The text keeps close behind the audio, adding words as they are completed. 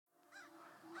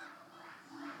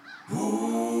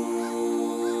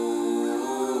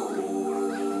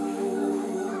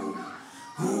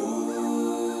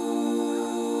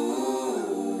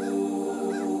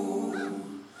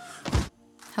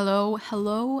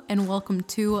Hello, and welcome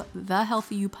to the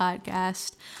Healthy You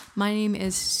podcast. My name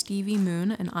is Stevie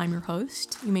Moon, and I'm your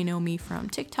host. You may know me from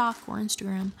TikTok or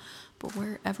Instagram, but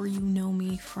wherever you know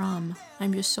me from,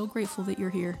 I'm just so grateful that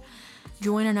you're here.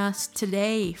 Joining us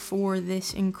today for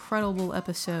this incredible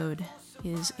episode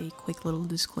is a quick little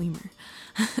disclaimer.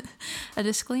 A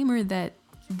disclaimer that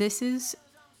this is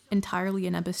entirely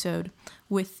an episode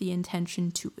with the intention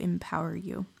to empower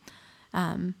you.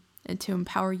 And to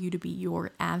empower you to be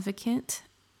your advocate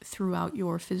throughout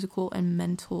your physical and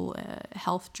mental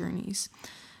health journeys.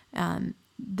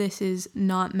 This is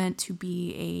not meant to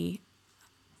be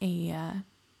a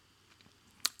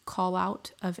call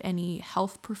out of any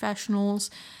health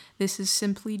professionals. This is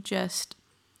simply just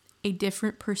a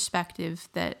different perspective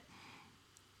that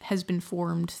has been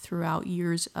formed throughout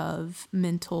years of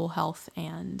mental health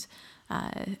and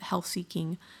health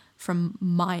seeking from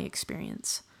my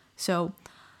experience. So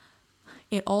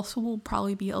it also will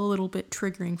probably be a little bit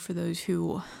triggering for those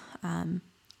who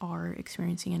are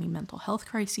experiencing any mental health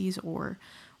crises or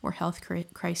health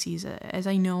crises, as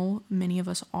I know many of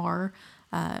us are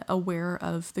aware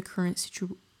of the current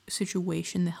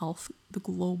situation, the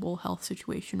global health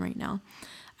situation right now.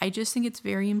 I just think it's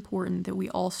very important that we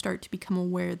all start to become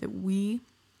aware that we,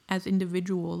 as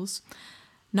individuals,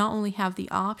 not only have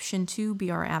the option to be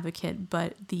our advocate,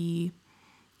 but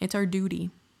it's our duty.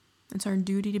 It's our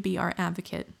duty to be our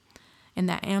advocate, and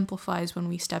that amplifies when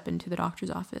we step into the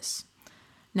doctor's office.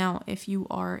 Now, if you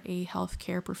are a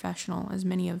healthcare professional, as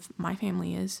many of my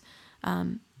family is,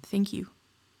 thank you.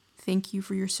 Thank you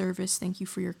for your service. Thank you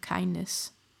for your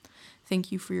kindness. Thank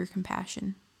you for your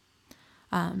compassion.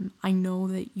 I know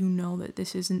that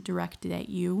this isn't directed at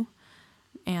you,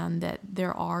 and that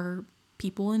there are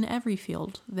people in every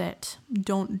field that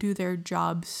don't do their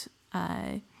jobs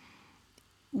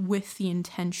with the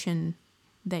intention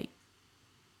that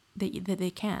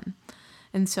they can.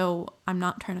 And so I'm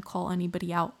not trying to call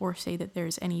anybody out or say that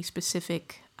there's any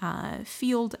specific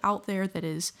field out there that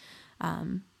is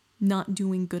not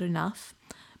doing good enough,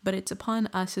 but it's upon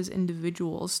us as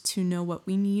individuals to know what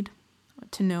we need,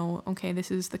 to know, okay,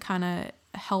 this is the kind of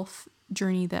health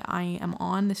journey that I am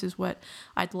on. This is what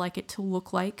I'd like it to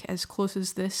look like, as close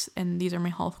as this, and these are my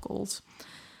health goals.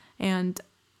 And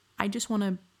I just want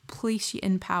to place you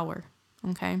in power,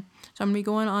 okay? So I'm going to be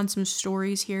going on some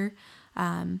stories here.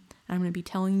 I'm going to be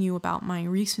telling you about my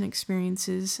recent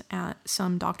experiences at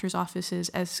some doctor's offices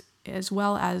as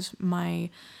well as my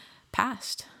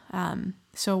past.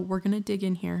 So we're going to dig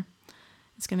in here.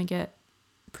 It's going to get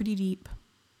pretty deep,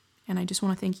 and I just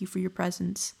want to thank you for your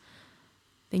presence.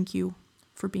 Thank you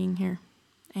for being here,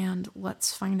 and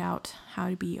let's find out how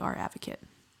to be our advocate.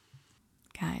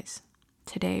 Guys,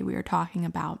 today we are talking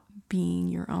about being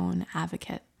your own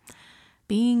advocate.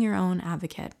 Being your own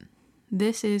advocate.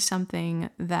 This is something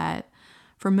that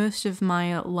for most of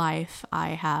my life I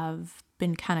have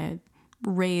been kind of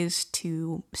raised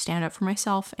to stand up for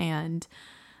myself, and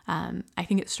I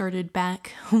think it started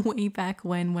way back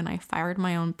when I fired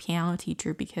my own piano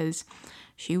teacher because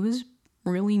she was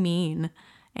really mean,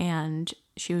 and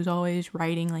she was always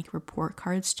writing like report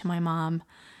cards to my mom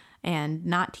and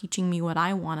not teaching me what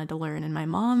I wanted to learn. And my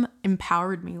mom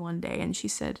empowered me one day, and she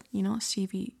said,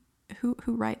 Stevie, who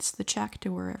writes the check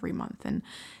to her every month? And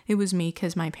it was me,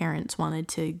 because my parents wanted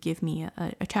to give me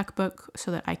a checkbook so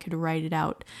that I could write it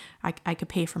out. I could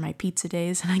pay for my pizza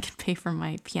days, and I could pay for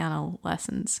my piano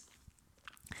lessons.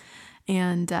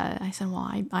 And I said,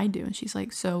 well, I do. And she's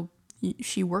like, so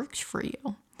she works for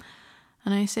you?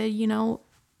 And I said, yeah.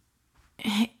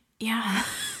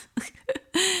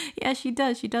 Yeah, she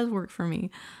does. She does work for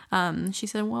me. She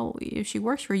said, well, if she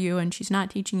works for you and she's not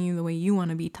teaching you the way you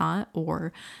want to be taught,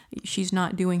 or she's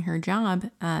not doing her job,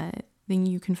 then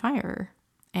you can fire her.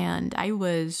 And I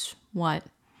was, I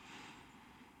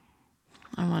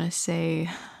want to say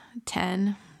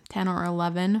 10 or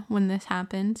 11 when this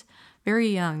happened. Very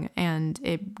young. And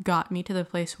it got me to the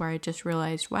place where I just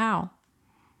realized, wow,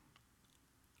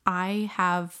 I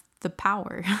have the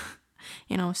power.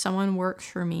 Someone works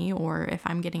for me, or if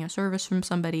I'm getting a service from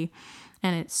somebody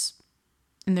and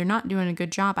they're not doing a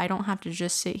good job, I don't have to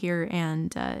just sit here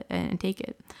and take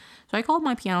it. So I called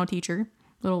my piano teacher.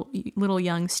 Little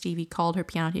young Stevie called her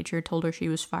piano teacher, told her she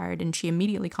was fired, and she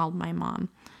immediately called my mom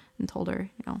and told her,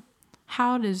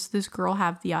 how does this girl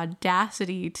have the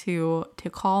audacity to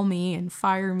call me and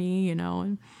fire me,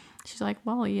 And she's like,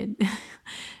 well,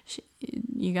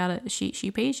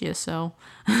 she pays you. So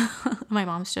my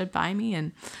mom stood by me,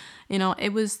 and,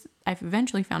 I've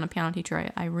eventually found a piano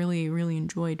teacher I really, really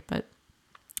enjoyed, but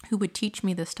who would teach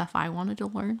me the stuff I wanted to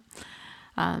learn.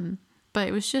 But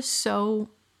it was just so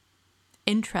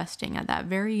interesting at that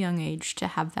very young age to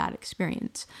have that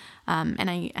experience. And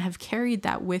I have carried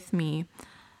that with me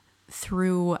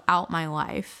throughout my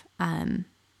life. And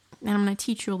I'm going to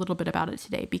teach you a little bit about it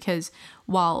today, because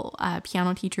while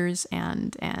piano teachers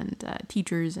and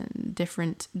teachers and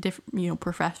different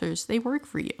professors, they work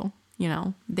for you.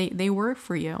 They work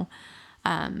for you.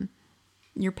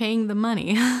 You're paying the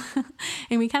money,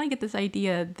 and we kind of get this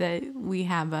idea that we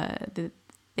have that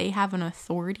they have an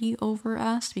authority over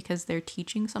us because they're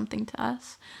teaching something to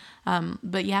us.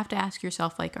 But you have to ask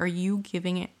yourself, like, are you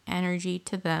giving energy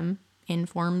to them in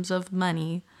forms of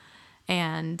money?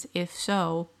 And if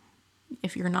so,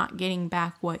 if you're not getting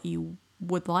back what you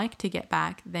would like to get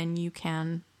back, then you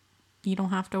don't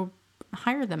have to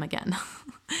hire them again.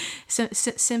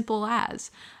 Simple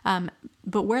as.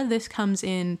 But where this comes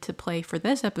into play for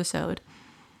this episode,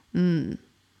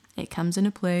 it comes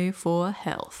into play for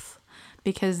health,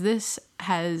 because this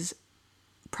has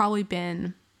probably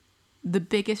been the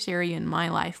biggest area in my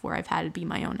life where I've had to be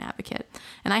my own advocate.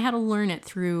 And I had to learn it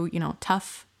through, the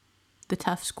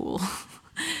tough school,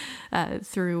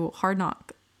 through Hard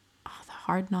Knock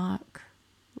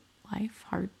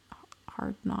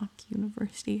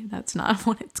University. That's not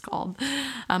what it's called.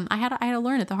 I had to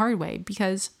learn it the hard way,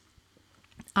 because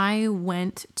I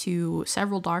went to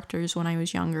several doctors when I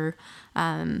was younger,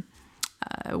 when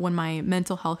my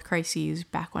mental health crises,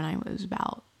 back when I was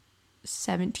about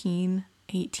 17,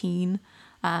 18,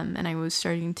 and I was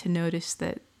starting to notice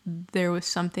that there was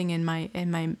something in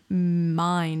my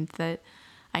mind that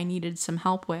I needed some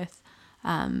help with.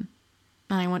 And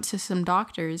I went to some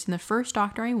doctors, and the first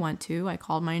doctor I went to, I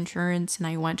called my insurance and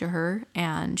I went to her,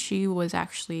 and she was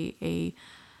actually a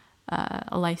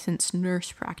licensed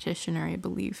nurse practitioner, I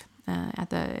believe,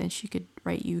 and she could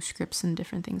write you scripts and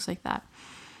different things like that.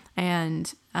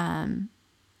 And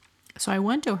so I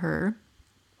went to her,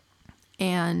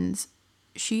 and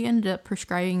she ended up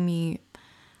prescribing me,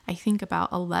 I think,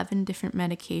 about 11 different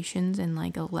medications in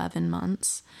like 11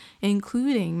 months,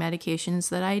 including medications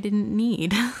that I didn't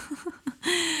need.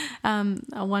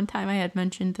 One time I had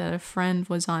mentioned that a friend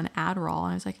was on Adderall.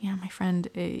 I was like, yeah, my friend,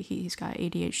 he's got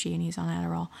ADHD and he's on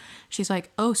Adderall. She's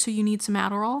like, oh, so you need some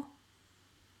Adderall?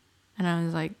 And I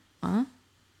was like, huh?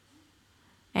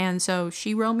 And so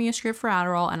she wrote me a script for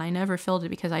Adderall, and I never filled it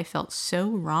because I felt so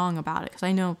wrong about it. Because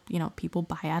I know, people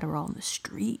buy Adderall in the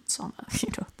streets on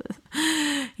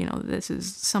this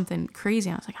is something crazy.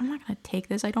 And I was like, I'm not going to take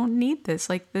this. I don't need this.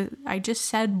 I just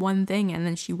said one thing, and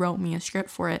then she wrote me a script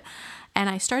for it. And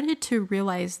I started to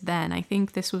realize then, I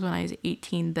think this was when I was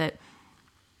 18, that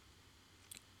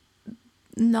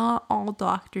not all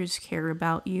doctors care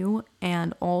about you,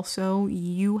 and also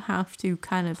you have to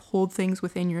kind of hold things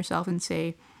within yourself and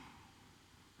say,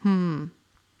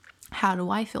 how do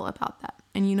I feel about that?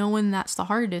 And when that's the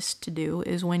hardest to do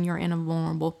is when you're in a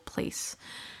vulnerable place.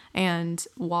 And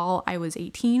while I was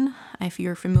 18, if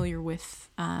you're familiar with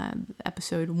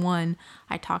episode 1,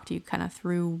 I talked to you kind of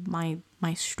through my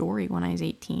story. When I was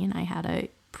 18, I had a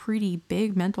pretty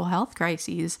big mental health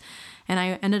crises, and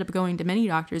I ended up going to many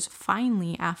doctors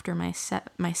finally after my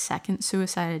second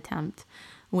suicide attempt,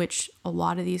 which a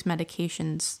lot of these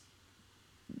medications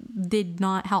did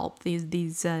not help.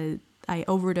 I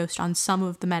overdosed on some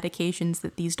of the medications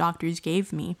that these doctors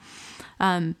gave me.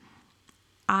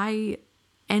 I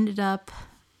ended up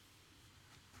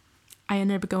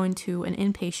going to an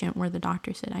inpatient where the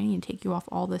doctor said, I need to take you off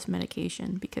all this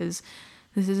medication because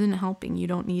this isn't helping. You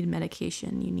don't need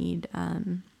medication. You need,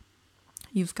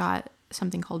 you've got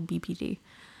something called BPD,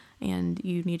 and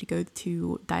you need to go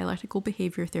to dialectical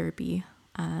behavior therapy.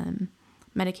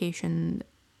 Medication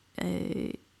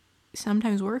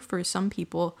sometimes work for some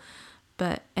people,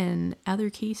 but in other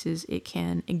cases, it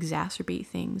can exacerbate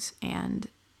things, and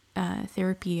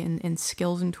therapy and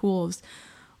skills and tools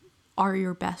are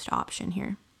your best option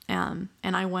here. And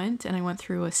I went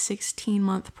through a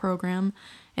 16-month program,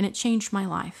 and it changed my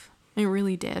life. It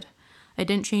really did. It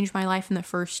didn't change my life in the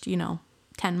first, 10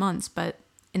 months, but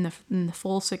in the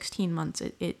full 16 months,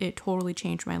 it totally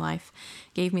changed my life,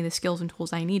 gave me the skills and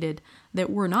tools I needed that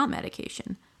were not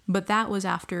medication. But that was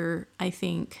after I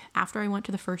went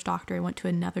to the first doctor, I went to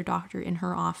another doctor in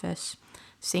her office,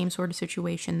 same sort of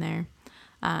situation there.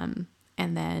 And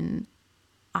then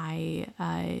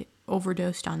I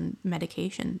overdosed on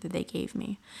medication that they gave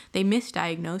me. They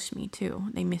misdiagnosed me too.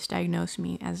 They misdiagnosed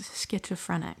me as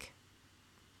schizophrenic,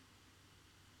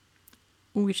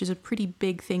 which is a pretty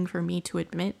big thing for me to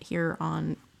admit here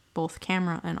on both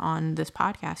camera and on this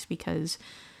podcast, because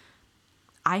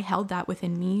I held that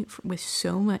within me with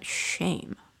so much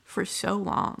shame for so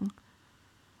long.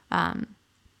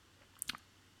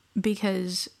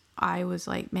 Because I was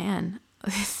like, man,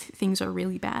 things are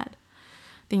really bad.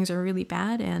 Things are really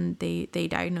bad, and they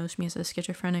diagnosed me as a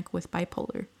schizophrenic with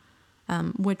bipolar,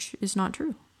 which is not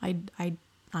true. I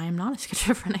am not a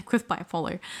schizophrenic with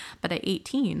bipolar, but at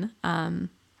 18,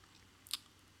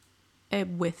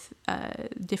 with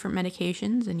different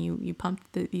medications, and you pump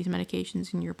these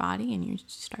medications in your body, and you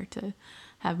start to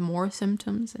have more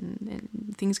symptoms,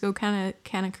 and things go kind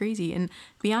of crazy. And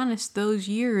to be honest, those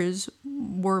years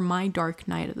were my dark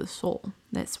night of the soul.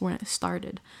 That's when it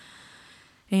started.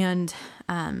 And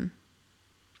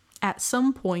at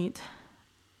some point,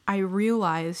 I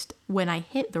realized when I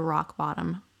hit the rock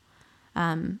bottom,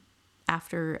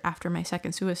 after my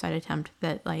second suicide attempt,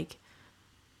 that like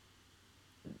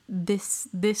this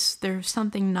there's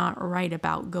something not right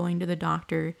about going to the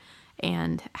doctor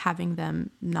and having them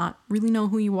not really know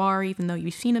who you are, even though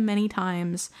you've seen them many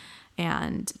times,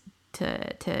 and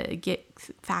to get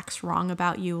facts wrong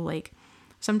about you. Like,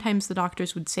 sometimes the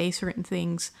doctors would say certain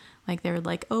things, like they're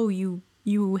like, oh, you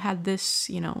had this,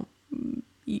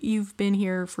 you've been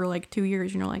here for like 2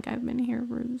 years, and you're like, I've been here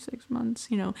for 6 months.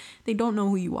 They don't know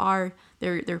who you are.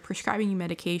 They're prescribing you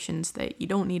medications that you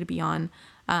don't need to be on,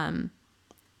 and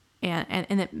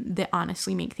that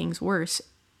honestly make things worse.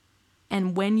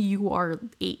 And when you are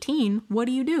 18, what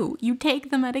do? You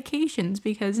take the medications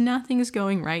because nothing's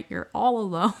going right. You're all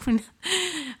alone.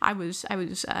 I was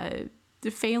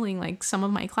failing like some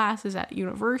of my classes at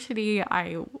university.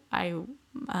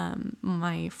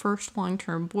 My first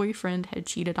long-term boyfriend had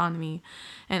cheated on me,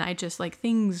 and I just like,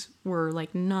 things were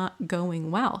like not going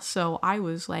well. So I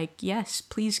was like, yes,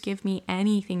 please give me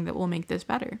anything that will make this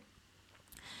better.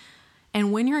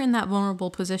 And when you're in that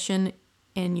vulnerable position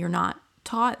and you're not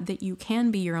taught that you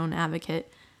can be your own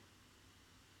advocate,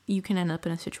 you can end up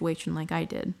in a situation like I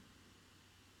did,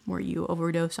 where you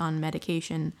overdose on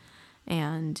medication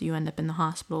and you end up in the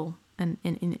hospital and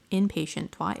inpatient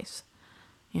twice,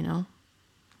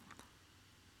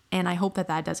 And I hope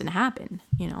that doesn't happen.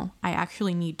 I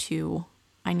actually need to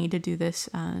do this.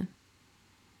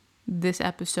 This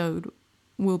episode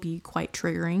will be quite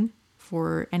triggering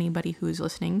for anybody who is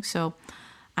listening. So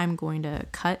I'm going to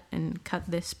cut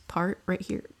this part right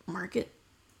here. Mark it.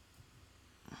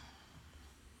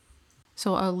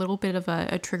 So a little bit of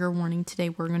a trigger warning today.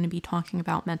 We're going to be talking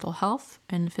about mental health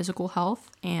and physical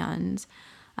health and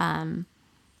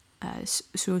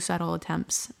suicidal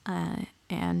attempts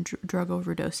and drug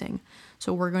overdosing.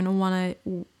 So we're going to want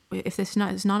to, if this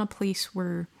is not a place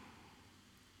where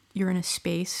you're in a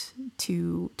space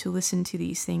to listen to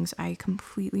these things, I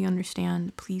completely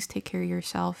understand. Please take care of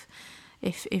yourself.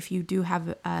 If you do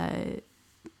have a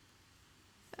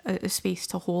space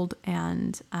to hold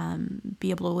and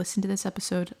be able to listen to this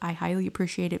episode, I highly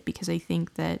appreciate it, because I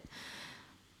think that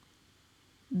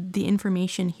the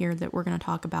information here that we're going to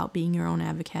talk about, being your own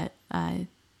advocate,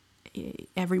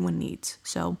 everyone needs.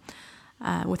 So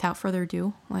without further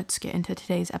ado, let's get into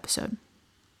today's episode.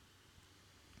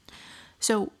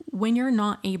 So when you're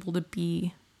not able to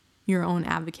be your own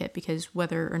advocate, because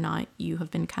whether or not you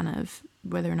have been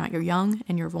whether or not you're young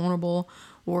and you're vulnerable,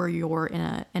 or you're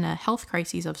in a health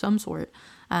crisis of some sort,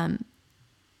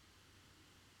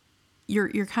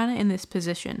 you're kind of in this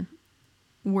position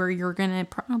where you're going to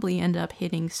probably end up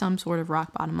hitting some sort of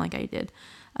rock bottom like I did,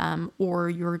 or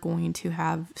you're going to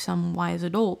have some wise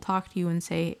adult talk to you and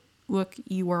say, look,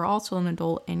 you are also an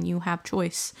adult and you have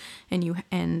choice,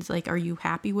 and like, are you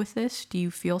happy with this? Do you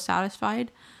feel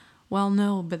satisfied? Well,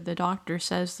 no, but the doctor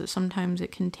says that sometimes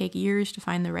it can take years to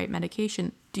find the right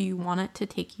medication. Do you want it to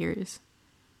take years?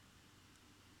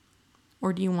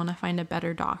 Or do you want to find a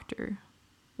better doctor?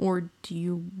 Or do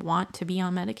you want to be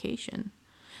on medication?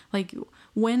 Like,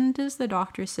 when does the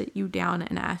doctor sit you down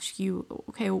and ask you,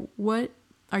 okay, what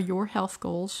are your health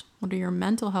goals? What are your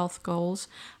mental health goals?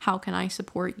 How can I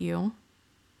support you?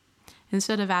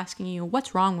 Instead of asking you,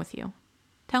 what's wrong with you?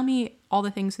 Tell me all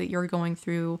the things that you're going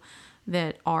through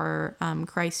that are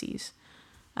crises.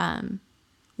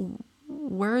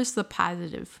 Where is the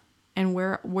positive, and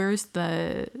where's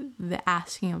the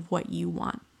asking of what you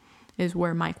want, is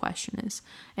where my question is.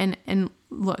 And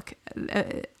look,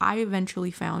 I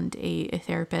eventually found a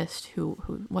therapist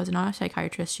who was not a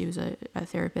psychiatrist. She was a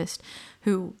therapist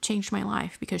who changed my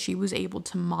life, because she was able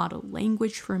to model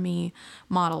language for me,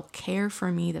 model care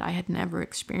for me that I had never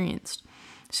experienced.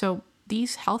 So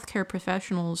these healthcare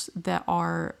professionals that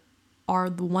are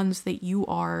the ones that you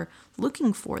are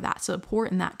looking for, that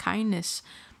support and that kindness,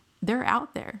 they're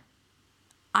out there.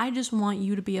 I just want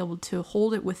you to be able to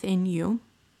hold it within you,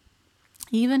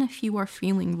 even if you are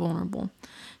feeling vulnerable,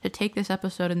 to take this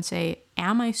episode and say,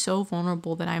 am I so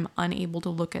vulnerable that I'm unable to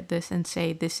look at this and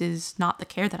say, this is not the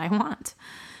care that I want?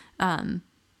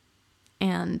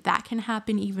 And that can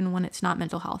happen even when it's not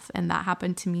mental health. And that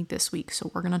happened to me this week.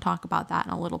 So we're going to talk about that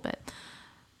in a little bit.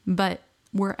 But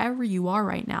wherever you are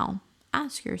right now,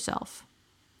 ask yourself,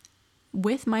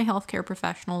 with my healthcare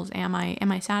professionals, am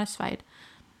I satisfied?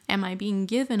 Am I being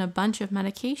given a bunch of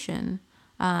medication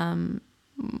that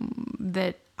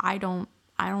I don't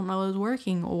know is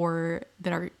working, or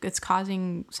it's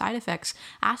causing side effects?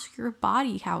 Ask your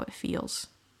body how it feels.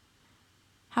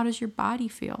 How does your body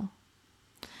feel?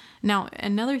 Now,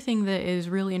 another thing that is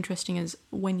really interesting is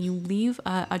when you leave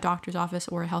a doctor's office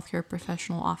or a healthcare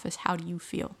professional office, how do you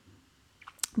feel?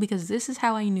 Because this is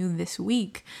how I knew this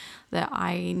week that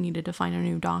I needed to find a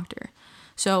new doctor.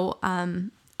 So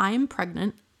I am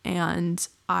pregnant and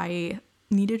I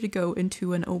needed to go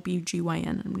into an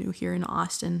OBGYN. I'm new here in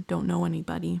Austin, don't know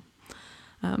anybody.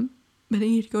 But I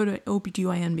need to go to an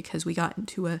OBGYN because we got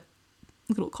into a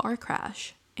little car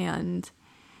crash and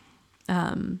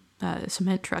a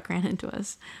cement truck ran into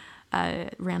us,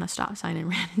 ran a stop sign and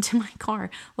ran into my car.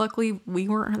 Luckily, we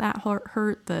weren't that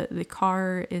hurt. The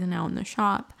car is now in the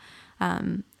shop.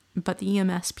 But the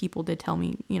EMS people did tell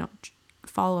me,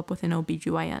 follow up with an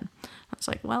OBGYN. I was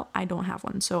like, well, I don't have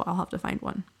one, so I'll have to find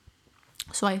one.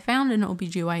 So I found an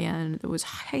OBGYN that was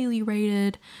highly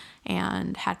rated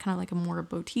and had kind of like a more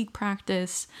boutique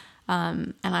practice.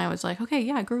 And I was like, okay,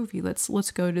 yeah, groovy.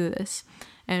 Let's go do this.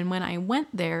 And when I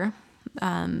went there,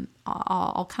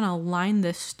 I'll kind of line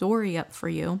this story up for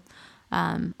you.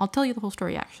 I'll tell you the whole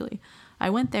story, actually. I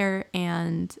went there,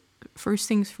 and first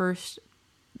things first,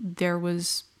 there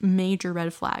was major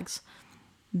red flags.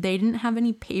 They didn't have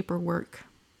any paperwork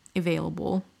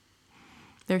available.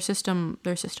 Their system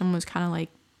was kind of like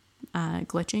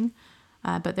glitching,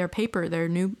 but their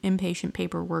new inpatient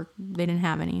paperwork, they didn't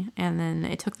have any. And then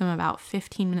it took them about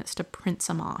 15 minutes to print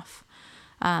some off.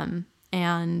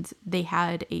 And they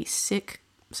had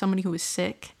somebody who was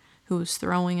sick, who was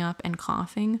throwing up and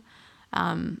coughing.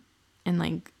 And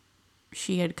like,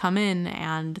 she had come in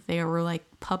and they were like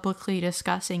publicly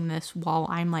discussing this while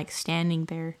I'm like standing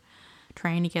there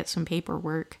trying to get some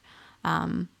paperwork.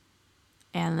 And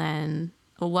then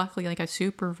luckily, like, a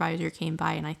supervisor came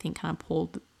by and I think kind of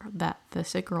pulled the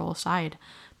sick girl aside,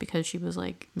 because she was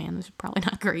like, man, this is probably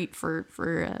not great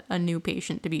for a new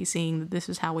patient to be seeing that this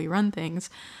is how we run things.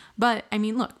 But I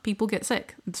mean, look, people get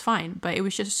sick. It's fine. But it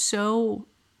was just so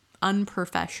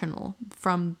unprofessional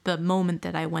from the moment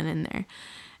that I went in there.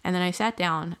 And then I sat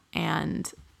down,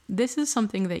 and this is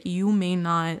something that you may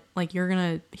not, like, you're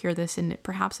going to hear this and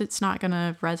perhaps it's not going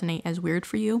to resonate as weird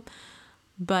for you,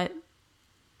 but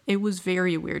it was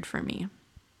very weird for me.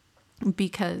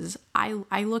 Because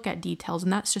I look at details,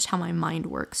 and that's just how my mind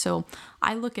works. So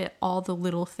I look at all the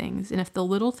little things, and if the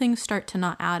little things start to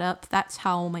not add up, that's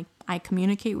how I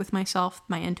communicate with myself,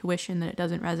 my intuition, that it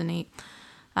doesn't resonate.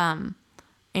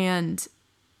 And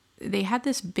they had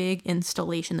this big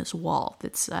installation, this wall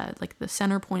that's like the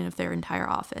center point of their entire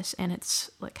office, and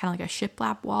it's like kind of like a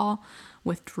shiplap wall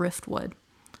with driftwood.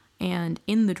 And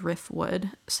in the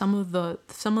driftwood, some of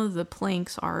the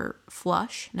planks are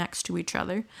flush next to each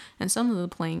other, and some of the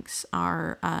planks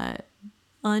are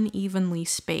unevenly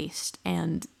spaced,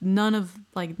 and not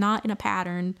in a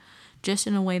pattern, just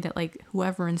in a way that like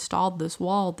whoever installed this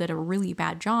wall did a really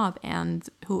bad job, and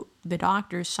who the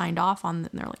doctors signed off on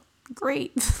it, and they're like,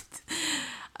 great.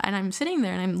 And I'm sitting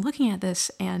there and I'm looking at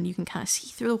this, and you can kind of see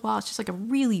through the wall. It's just like a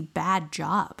really bad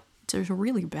job. There's a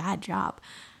really bad job.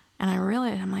 And I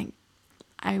realized, I'm like,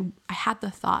 I had the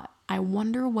thought, I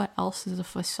wonder what else is a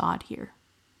facade here.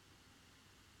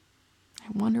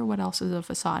 I wonder what else is a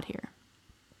facade here.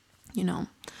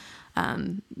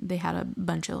 They had a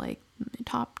bunch of like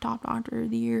top doctor of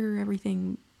the year,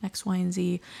 everything X, Y, and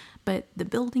Z. But the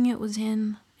building it was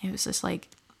in, it was just like,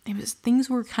 things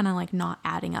were kind of like not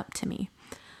adding up to me.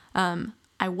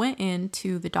 I went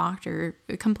into the doctor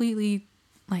completely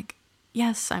like,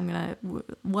 yes, I'm gonna,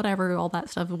 whatever, all that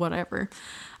stuff, whatever.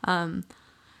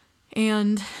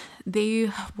 And they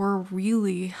were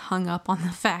really hung up on the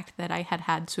fact that I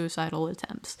had suicidal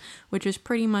attempts, which is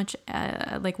pretty much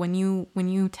like when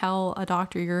you tell a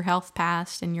doctor your health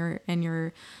past and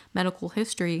your medical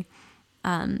history,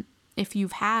 if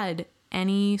you've had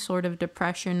any sort of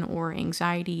depression or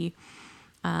anxiety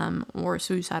or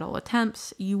suicidal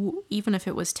attempts, even if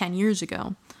it was 10 years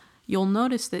ago, you'll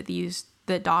notice that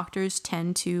doctors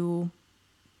tend to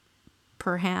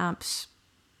perhaps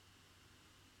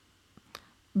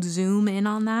zoom in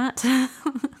on that.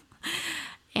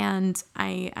 And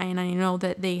I know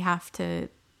that they have to,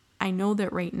 I know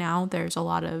that right now there's a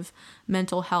lot of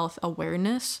mental health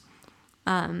awareness.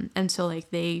 And so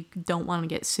like they don't want to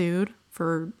get sued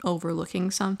for overlooking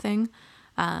something.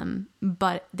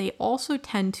 But they also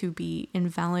tend to be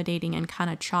invalidating and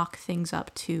kind of chalk things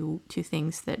up to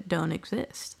things that don't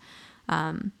exist.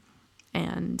 And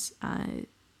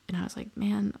I was like,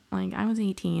 man, like I was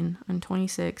 18, I'm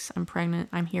 26, I'm pregnant,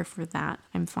 I'm here for that,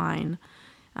 I'm fine.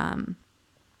 The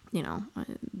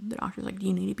doctor's like, do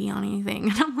you need to be on anything?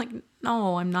 And I'm like,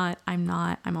 no, I'm not,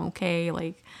 I'm okay.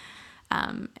 Like,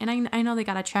 and I know they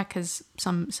got to check because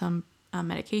some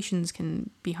medications can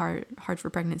be hard for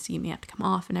pregnancy. You may have to come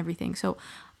off and everything. So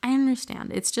I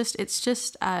understand. It's just,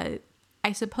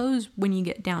 I suppose when you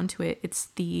get down to it, it's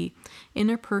the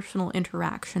interpersonal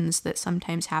interactions that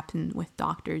sometimes happen with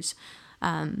doctors,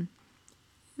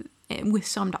 with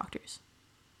some doctors.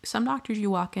 Some doctors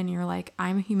you walk in, you're like,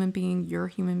 I'm a human being, you're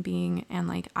a human being, and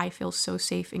like I feel so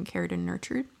safe and cared and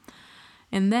nurtured.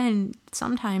 And then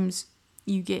sometimes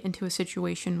you get into a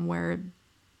situation where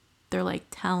they're like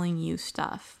telling you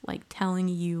stuff, like telling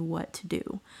you what to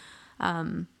do,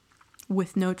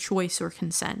 with no choice or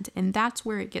consent. And that's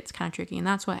where it gets kind of tricky. And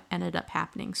that's what ended up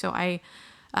happening. So I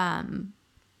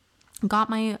got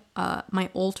my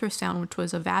ultrasound, which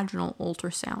was a vaginal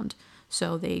ultrasound.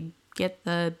 So they get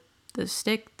the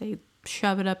stick, they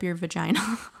shove it up your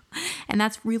vagina. And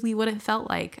that's really what it felt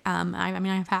like.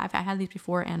 I've had these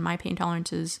before, and my pain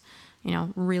tolerance is,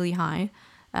 really high.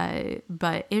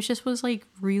 But it just was like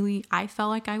really, I felt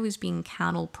like I was being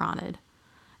cattle prodded.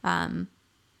 And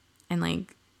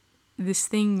like this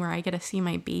thing where I get to see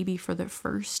my baby for the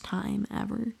first time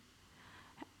ever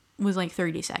was like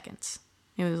 30 seconds.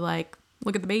 It was like,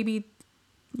 look at the baby,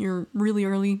 you're really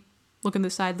early, look at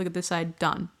this side,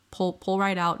 done. Pull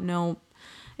right out. No,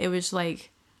 it was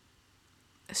like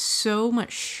so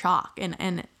much shock.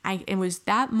 And it was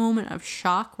that moment of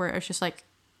shock where it was just like,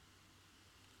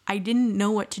 I didn't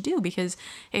know what to do, because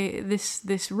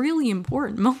this really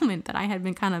important moment that I had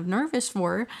been kind of nervous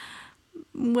for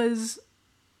was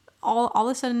all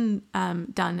of a sudden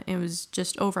done. It was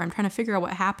just over. I'm trying to figure out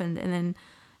what happened. And then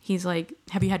he's like,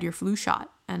 have you had your flu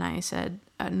shot? And I said,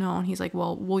 no. And he's like,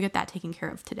 well, we'll get that taken care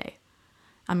of today.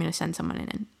 I'm going to send someone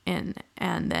in.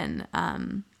 And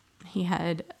then he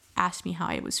had asked me how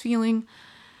I was feeling.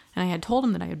 And I had told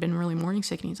him that I had been really morning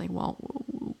sick. And he's like, well,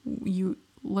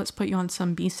 let's put you on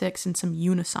some B6 and some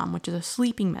Unisom, which is a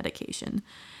sleeping medication.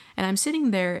 And I'm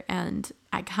sitting there and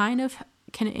I kind of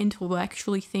can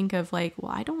intellectually think of like,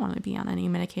 well, I don't want to be on any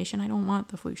medication. I don't want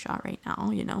the flu shot right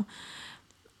now,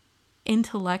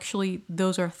 Intellectually,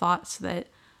 those are thoughts that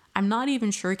I'm not even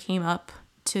sure came up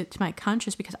to my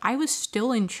conscious, because I was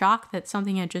still in shock that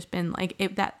something had just been like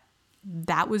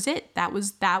that was it. That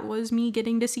was me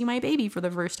getting to see my baby for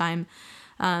the first time.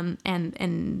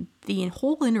 And the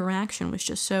whole interaction was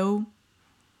just so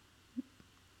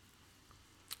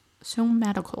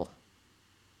medical.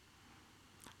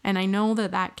 And I know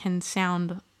that can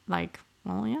sound like,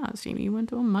 well, yeah, Stevie, you went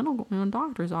to a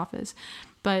doctor's office,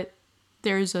 but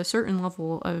there's a certain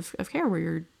level of care where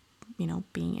you're,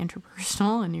 being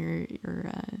interpersonal, and you're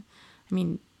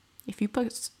if you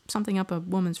put something up a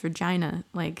woman's vagina,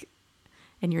 like,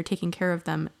 and you're taking care of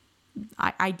them,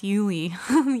 ideally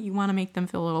you want to make them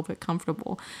feel a little bit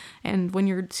comfortable. And when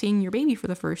you're seeing your baby for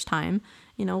the first time,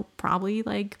 probably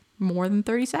like more than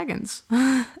 30 seconds.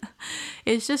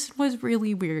 It just was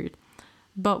really weird.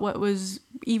 But what was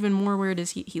even more weird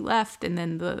is he left, and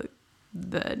then the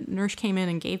nurse came in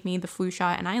and gave me the flu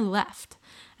shot, and I left.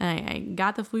 And I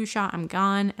got the flu shot, I'm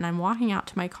gone, and I'm walking out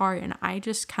to my car, and I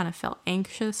just kind of felt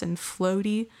anxious and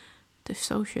floaty,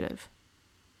 dissociative.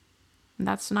 And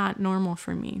that's not normal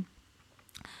for me.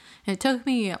 And it took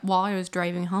me, while I was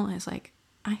driving home, I was like,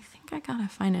 I think I gotta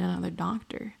find another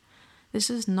doctor.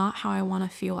 This is not how I want to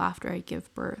feel after I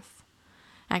give birth.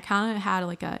 And I kind of had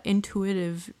like a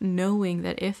intuitive knowing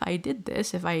that if I did this,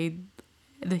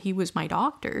 that he was my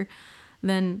doctor,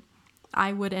 then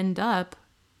I would end up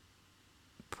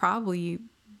probably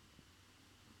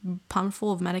pumped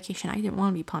full of medication I didn't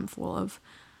want to be pumped full of.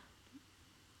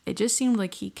 It just seemed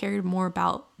like he cared more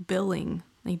about billing,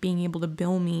 like being able to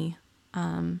bill me,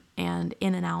 and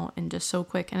in and out, and just so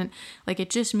quick. And like, it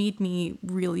just made me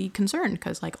really concerned,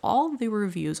 because like all the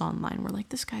reviews online were like,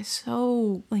 this guy's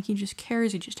so, like, he just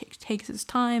cares, he just takes his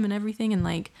time and everything. And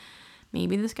like,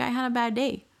 maybe this guy had a bad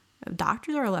day.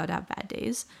 Doctors are allowed to have bad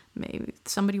days. Maybe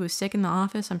somebody was sick in the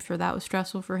office. I'm sure that was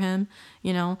stressful for him.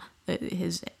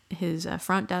 His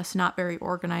front desk not very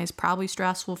organized, probably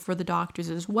stressful for the doctors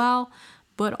as well,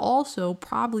 but also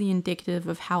probably indicative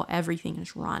of how everything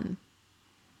is run.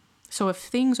 So if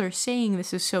things are saying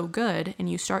this is so good, and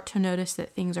you start to notice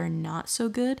that things are not so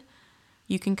good,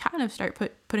 you can kind of start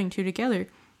putting two together.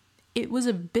 It was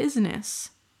a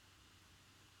business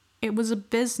It was a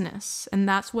business, and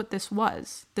that's what this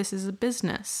was. This is a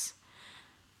business.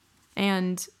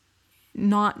 And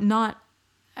not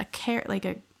a care, like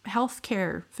a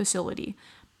healthcare facility.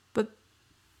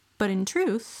 But in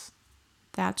truth,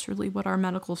 that's really what our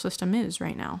medical system is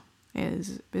right now,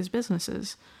 is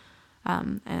businesses.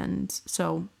 And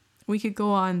so we could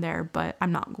go on there, but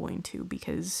I'm not going to,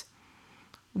 because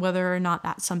whether or not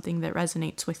that's something that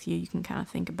resonates with you, you can kind of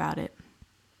think about it.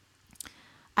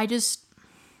 I just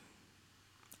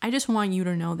want you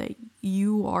to know that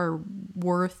you are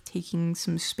worth taking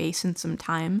some space and some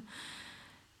time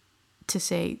to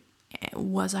say,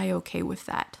 was I okay with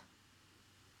that?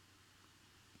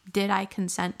 Did I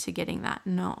consent to getting that?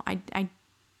 No, I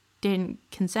didn't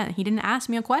consent. He didn't ask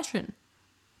me a question.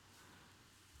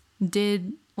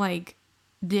 Did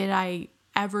I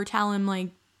ever tell him, like,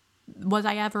 was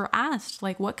I ever asked,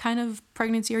 like, what kind of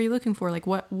pregnancy are you looking for? Like,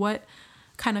 what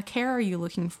kind of care are you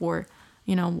looking for?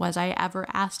 You know, was I ever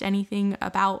asked anything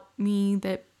about me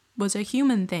that was a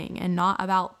human thing and not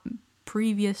about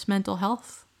previous mental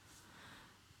health?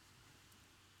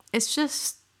 It's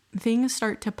just, things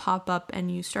start to pop up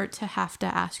and you start to have to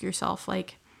ask yourself,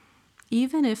 like,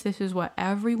 even if this is what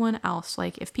everyone else,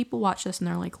 like, if people watch this and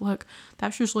they're like, look,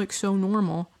 that's just like so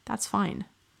normal, that's fine.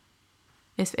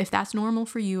 If that's normal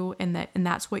for you and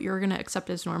that's what you're going to accept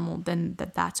as normal, then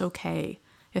that's okay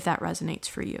if that resonates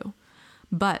for you.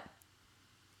 But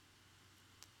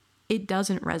it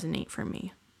doesn't resonate for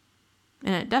me.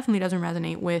 And it definitely doesn't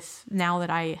resonate with, now that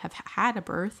I have had a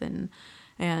birth and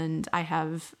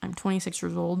I'm 26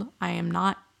 years old. I am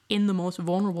not in the most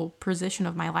vulnerable position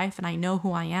of my life, and I know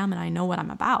who I am and I know what I'm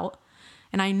about.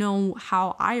 And I know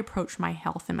how I approach my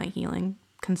health and my healing,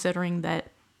 considering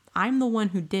that I'm the one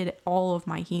who did all of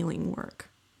my healing work,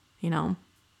 you know?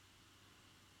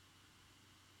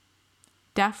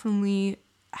 Definitely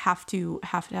have to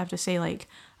say, like,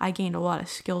 I gained a lot of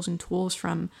skills and tools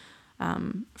from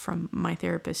my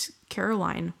therapist,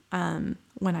 Caroline,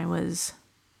 when I was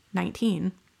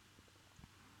 19.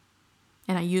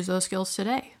 And I use those skills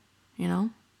today, you know?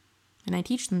 And I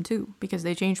teach them too, because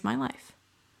they changed my life.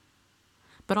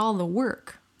 But all the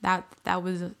work, that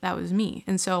was me.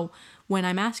 And so when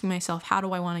I'm asking myself, how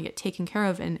do I want to get taken care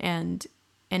of, and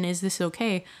is this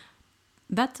okay?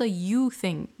 That's a you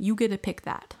thing. You get to pick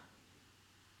that.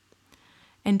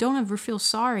 And don't ever feel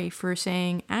sorry for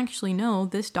saying, actually, no,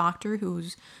 this doctor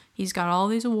he's got all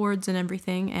these awards and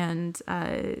everything, and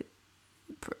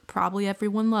probably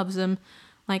everyone loves him.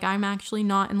 Like, I'm actually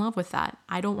not in love with that.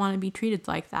 I don't want to be treated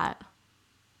like that.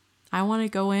 I want to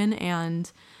go in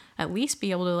and at least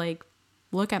be able to, like,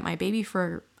 look at my baby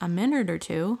for a minute or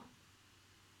two.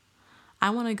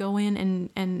 I want to go in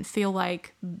and feel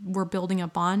like we're building a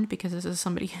bond, because this is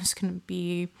somebody who's going to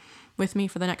be with me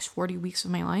for the next 40 weeks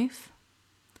of my life,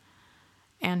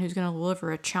 and who's going to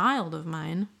deliver a child of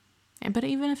mine. But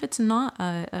even if it's not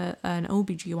an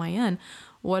OBGYN,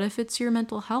 what if it's your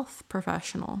mental health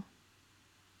professional?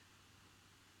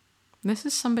 This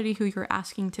is somebody who you're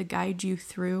asking to guide you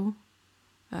through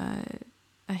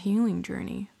a healing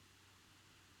journey.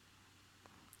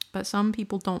 But some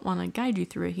people don't want to guide you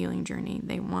through a healing journey.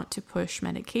 They want to push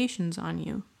medications on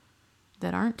you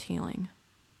that aren't healing.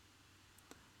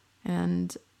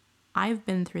 And I've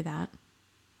been through that.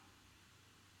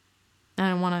 And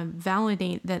I want to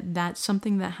validate that that's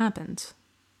something that happens.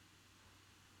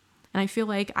 And I feel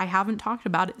like I haven't talked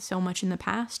about it so much in the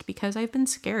past because I've been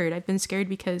scared. I've been scared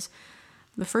because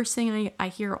the first thing I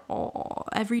hear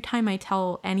every time I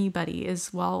tell anybody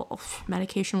is, well,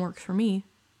 medication works for me.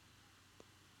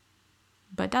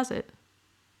 But does it?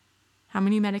 How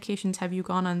many medications have you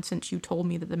gone on since you told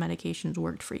me that the medications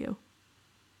worked for you?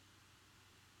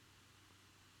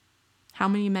 How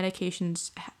many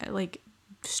medications, like,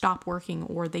 stop working,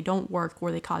 or they don't work,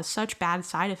 or they cause such bad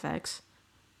side effects?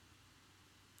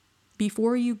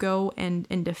 Before you go and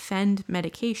defend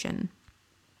medication,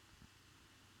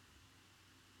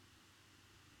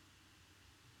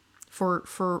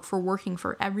 for working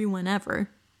for everyone ever,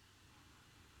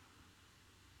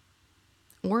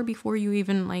 or before you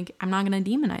even, like, I'm not going to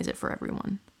demonize it for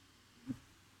everyone.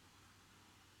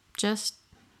 Just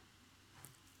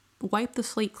wipe the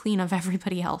slate clean of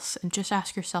everybody else and just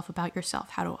ask yourself about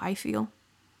yourself. How do I feel?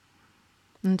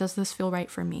 And does this feel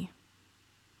right for me?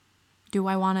 Do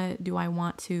I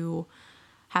want to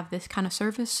have this kind of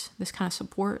service, this kind of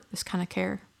support, this kind of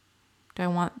care?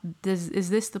 Is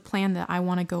this the plan that I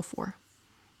want to go for?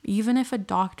 Even if a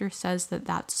doctor says that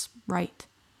that's right.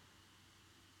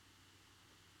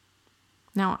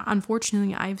 Now,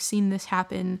 unfortunately, I've seen this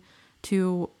happen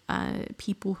to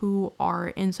people who are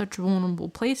in such vulnerable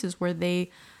places where they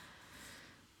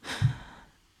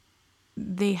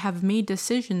they have made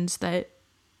decisions that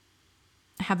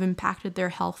have impacted their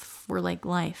health for like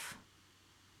life.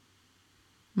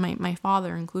 My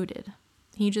father included.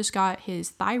 He just got his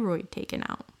thyroid taken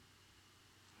out.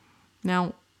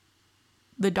 Now,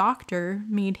 the doctor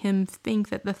made him think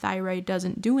that the thyroid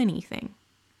doesn't do anything.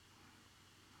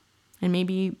 And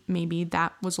maybe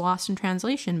that was lost in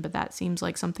translation, but that seems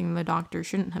like something the doctor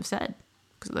shouldn't have said,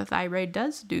 because the thyroid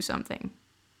does do something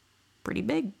pretty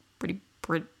big,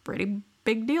 pretty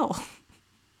big deal.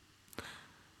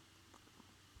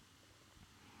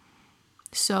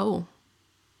 So,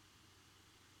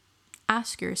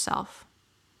 ask yourself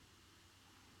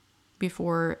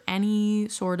before any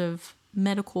sort of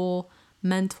medical,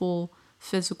 mental,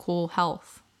 physical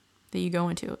health that you go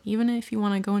into, even if you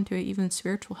want to go into it, even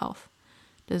spiritual health,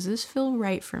 does this feel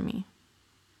right for me?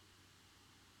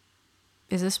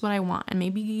 Is this what I want? And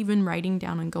maybe even writing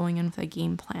down and going in with a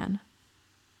game plan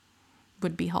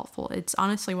would be helpful. It's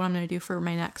honestly what I'm going to do for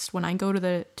my next, when I go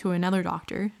to another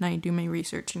doctor and I do my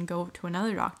research and go to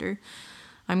another doctor,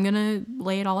 I'm going to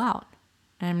lay it all out.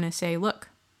 And I'm going to say, look,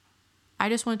 I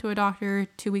just went to a doctor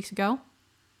 2 weeks ago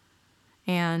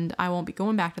and I won't be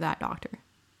going back to that doctor.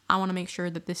 I want to make sure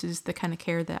that this is the kind of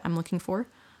care that I'm looking for.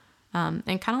 And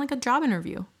kind of like a job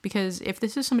interview, because if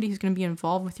this is somebody who's going to be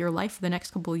involved with your life for the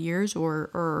next couple of years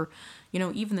or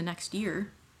even the next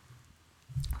year,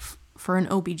 for an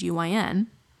OBGYN,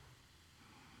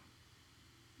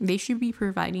 they should be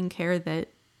providing care that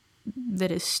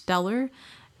is stellar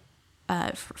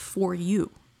for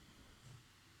you.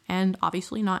 And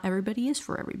obviously not everybody is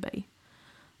for everybody.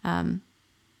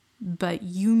 But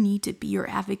you need to be your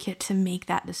advocate to make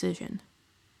that decision.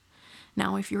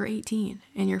 Now, if you're 18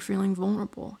 and you're feeling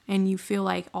vulnerable and you feel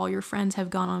like all your friends have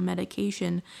gone on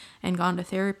medication and gone to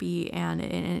therapy and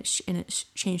it's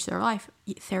changed their life,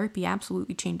 therapy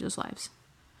absolutely changes lives.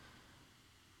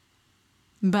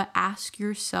 But ask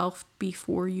yourself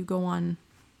before you go on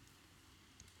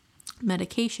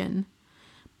medication,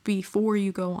 before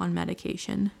you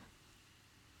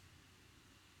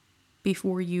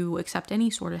accept any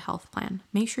sort of health plan,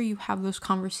 make sure you have those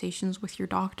conversations with your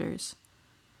doctors.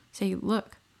 Say,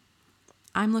 look,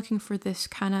 I'm looking for this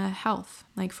kind of health.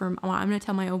 Like I'm going to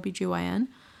tell my OBGYN,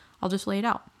 I'll just lay it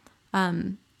out.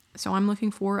 So I'm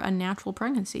looking for a natural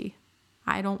pregnancy.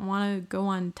 I don't want to go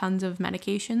on tons of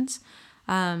medications.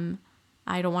 I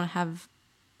want to have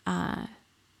a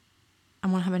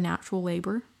natural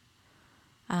labor.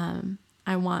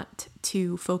 I want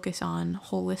to focus on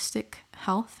holistic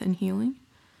health and healing.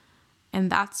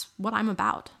 And that's what I'm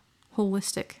about.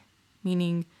 Holistic,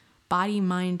 meaning body,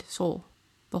 mind, soul,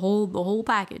 the whole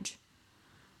package.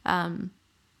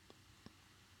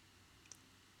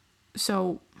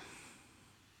 So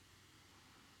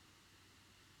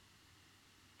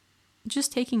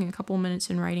just taking a couple minutes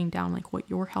and writing down like what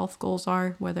your health goals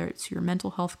are, whether it's your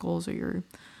mental health goals or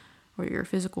your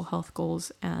physical health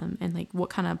goals, and like what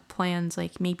kind of plans,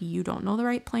 like maybe you don't know the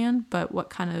right plan, but what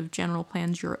kind of general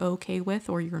plans you're okay with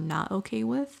or you're not okay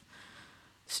with,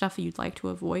 stuff that you'd like to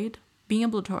avoid. Being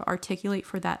able to articulate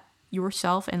for that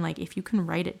yourself, and like if you can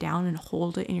write it down and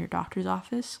hold it in your doctor's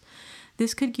office,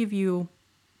 this could give you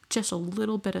just a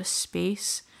little bit of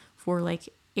space for like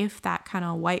if that kind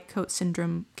of white coat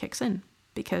syndrome kicks in.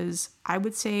 Because I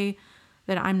would say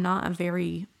that I'm not a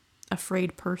very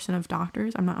afraid person of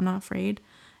doctors. I'm not afraid,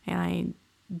 and I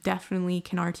definitely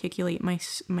can articulate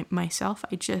myself.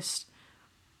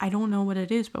 I don't know what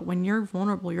it is, but when you're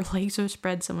vulnerable, your legs are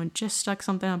spread, someone just stuck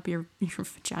something up your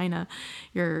vagina,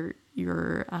 you're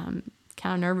kind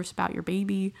of nervous about your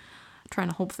baby, trying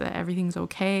to hope that everything's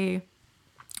okay,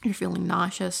 you're feeling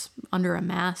nauseous under a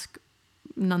mask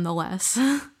nonetheless.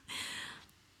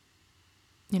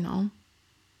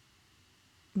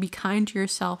 Be kind to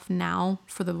yourself now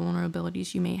for the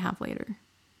vulnerabilities you may have later.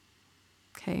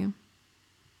 Okay?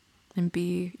 And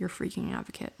be your freaking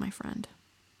advocate, my friend.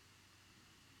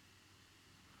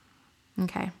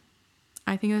 Okay,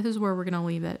 I think this is where we're gonna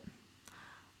leave it.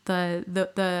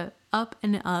 The up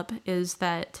and up is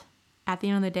that at the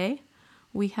end of the day,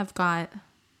 we've got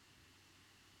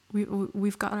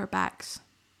our backs,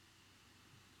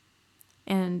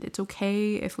 and it's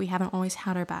okay if we haven't always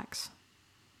had our backs.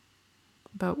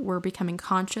 But we're becoming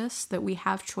conscious that we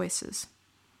have choices,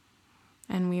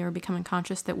 and we are becoming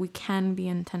conscious that we can be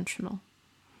intentional.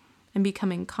 And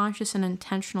becoming conscious and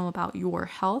intentional about your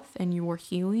health and your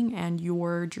healing and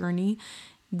your journey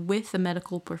with a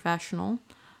medical professional,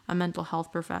 a mental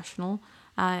health professional,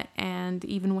 and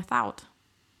even without.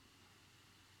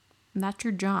 And that's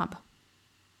your job.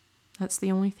 That's the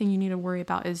only thing you need to worry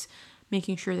about, is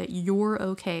making sure that you're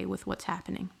okay with what's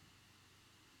happening.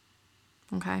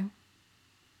 Okay?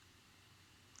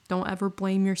 Don't ever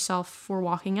blame yourself for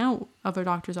walking out of a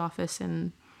doctor's office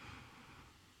and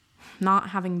not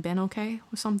having been okay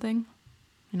with something.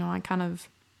 I kind of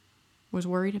was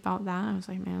worried about that. I was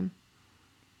like, man.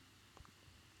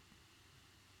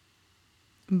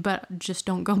 But just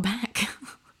don't go back.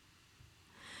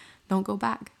 Don't go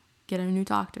back. Get a new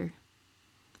doctor.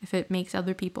 If it makes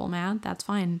other people mad, that's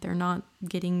fine. They're not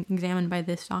getting examined by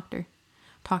this doctor.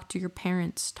 Talk to your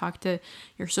parents. Talk to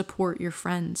your support, your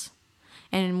friends.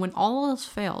 And when all else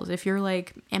fails, if you're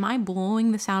like, am I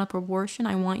blowing this out of proportion?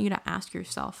 I want you to ask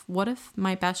yourself, what if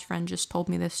my best friend just told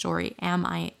me this story? Am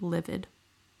I livid?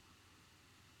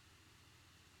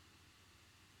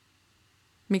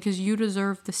 Because you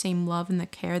deserve the same love and the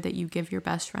care that you give your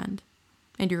best friend.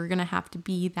 And you're going to have to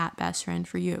be that best friend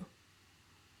for you.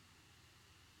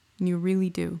 You really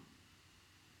do.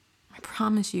 I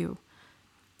promise you.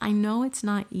 I know it's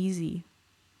not easy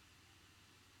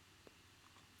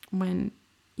when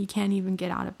you can't even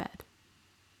get out of bed.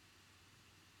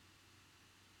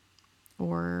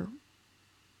 Or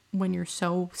when you're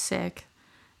so sick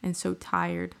and so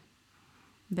tired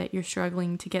that you're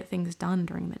struggling to get things done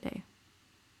during the day.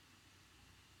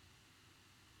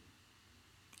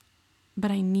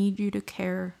 But I need you to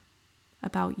care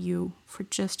about you for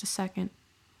just a second.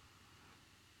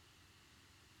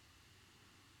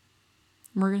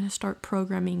 We're going to start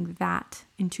programming that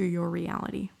into your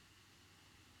reality.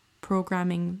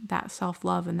 Programming that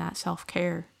self-love and that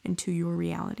self-care into your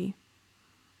reality.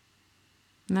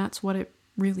 And that's what it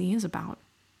really is about.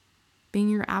 Being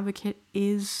your advocate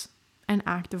is an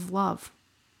act of love.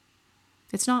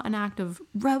 It's not an act of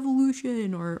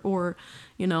revolution or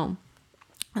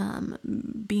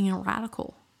being a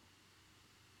radical.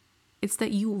 It's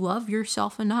that you love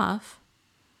yourself enough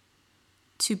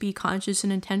to be conscious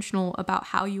and intentional about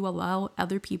how you allow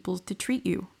other people to treat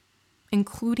you,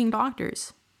 including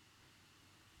doctors.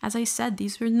 As I said,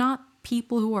 these are not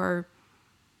people who are,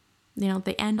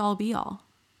 the end all be all.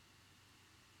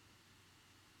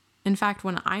 In fact,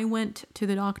 when I went to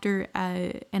the doctor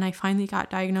and I finally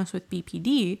got diagnosed with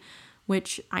BPD,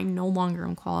 which I no longer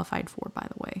am qualified for, by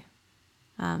the way.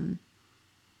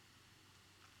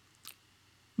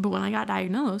 But when I got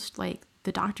diagnosed,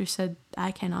 the doctor said,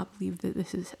 I cannot believe that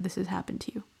this has happened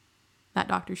to you. That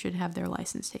doctor should have their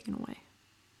license taken away.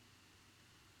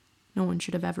 No one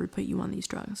should have ever put you on these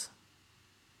drugs.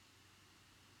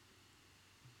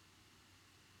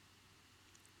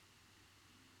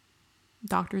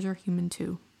 Doctors are human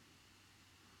too.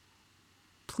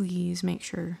 Please make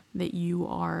sure that you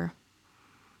are,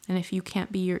 and if you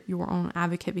can't be your own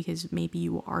advocate because maybe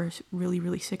you are really,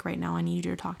 really sick right now, I need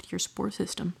you to talk to your support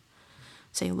system.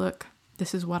 Say, look,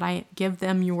 this is what give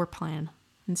them your plan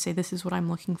and say, this is what I'm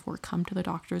looking for. Come to the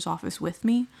doctor's office with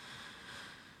me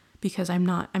because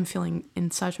I'm feeling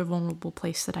in such a vulnerable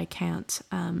place that I can't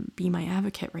be my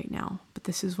advocate right now. But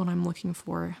this is what I'm looking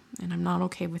for and I'm not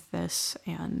okay with this.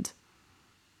 And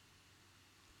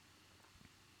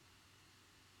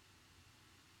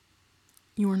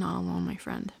you are not alone, my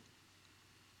friend.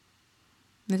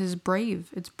 This is brave.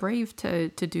 It's brave to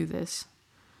do this.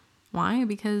 Why?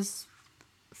 Because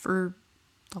for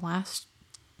the last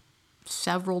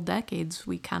several decades,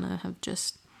 we kind of have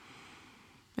just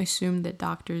assumed that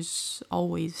doctors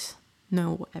always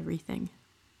know everything.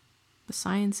 But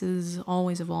science is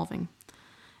always evolving,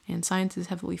 and science is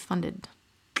heavily funded.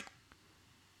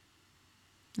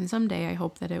 And someday I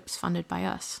hope that it was funded by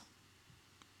us,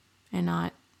 and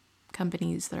not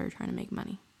companies that are trying to make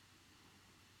money.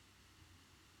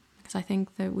 Because I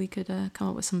think that we could come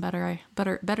up with some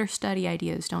better study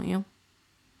ideas, don't you?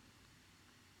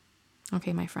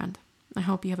 Okay, my friend. I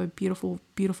hope you have a beautiful,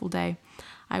 beautiful day.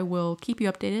 I will keep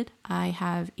you updated. I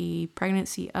have a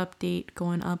pregnancy update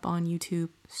going up on YouTube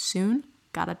soon.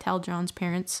 Gotta tell John's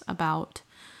parents about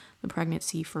the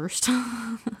pregnancy first.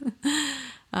 And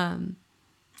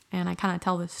I kind of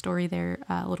tell this story there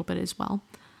a little bit as well.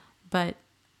 But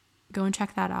go and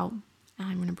check that out.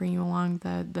 I'm going to bring you along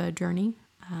the journey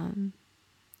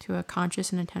to a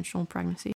conscious and intentional pregnancy.